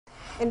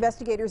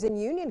Investigators in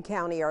Union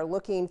County are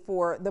looking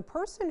for the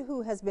person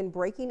who has been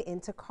breaking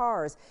into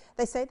cars.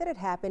 They say that it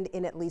happened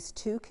in at least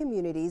 2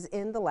 communities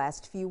in the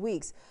last few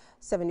weeks.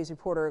 7 News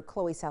reporter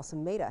Chloe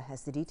Salsameda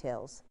has the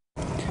details.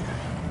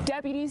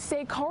 Deputies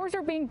say cars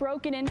are being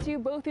broken into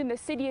both in the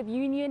city of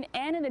Union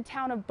and in the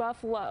town of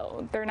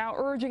Buffalo. They're now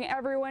urging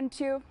everyone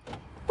to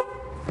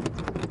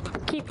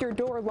keep your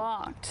door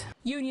locked.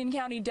 Union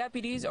County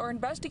deputies are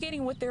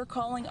investigating what they're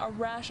calling a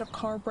rash of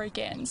car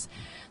break-ins.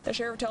 The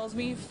sheriff tells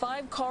me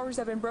 5 cars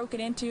have been broken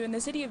into in the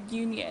city of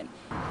Union.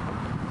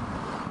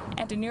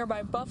 And in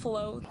nearby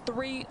Buffalo,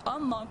 3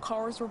 unlocked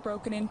cars were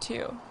broken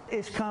into.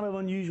 It's kind of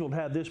unusual to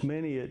have this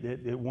many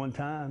at one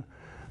time.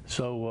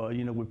 So,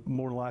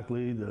 more than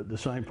likely the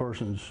same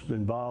person's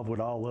involved with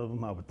all of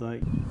them, I would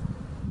think.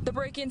 The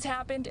break-ins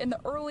happened in the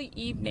early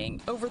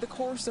evening over the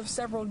course of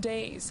several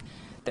days.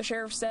 The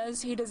sheriff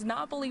says he does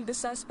not believe the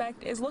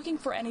suspect is looking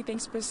for anything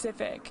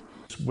specific.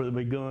 Whether it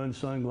be guns,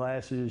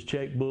 sunglasses,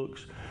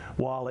 checkbooks,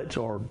 wallets,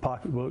 or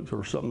pocketbooks,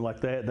 or something like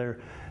that,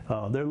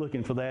 they're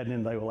looking for that, and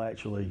then they will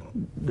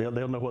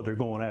they'll know what they're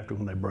going after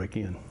when they break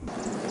in.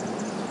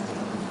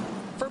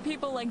 For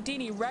people like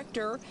Deanie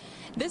Rector,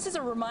 this is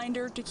a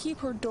reminder to keep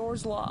her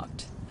doors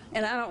locked.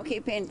 And I don't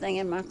keep anything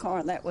in my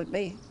car that would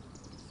be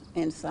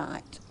in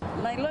sight.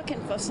 They're looking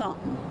for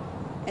something,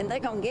 and they're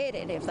going to get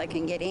it if they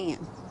can get in.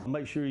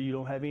 Make sure you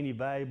don't have any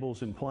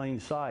valuables in plain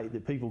sight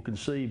that people can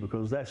see,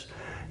 because that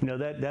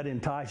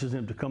entices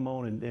them to come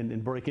on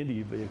and break into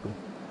your vehicle.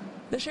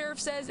 The sheriff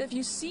says if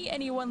you see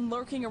anyone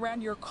lurking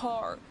around your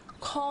car,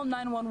 call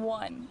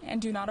 911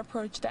 and do not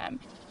approach them.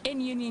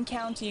 In Union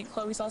County,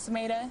 Chloe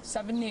Salsameda,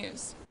 7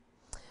 News.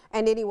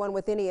 And anyone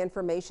with any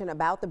information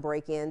about the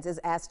break-ins is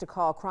asked to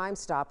call Crime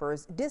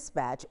Stoppers,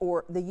 Dispatch,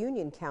 or the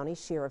Union County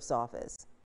Sheriff's Office.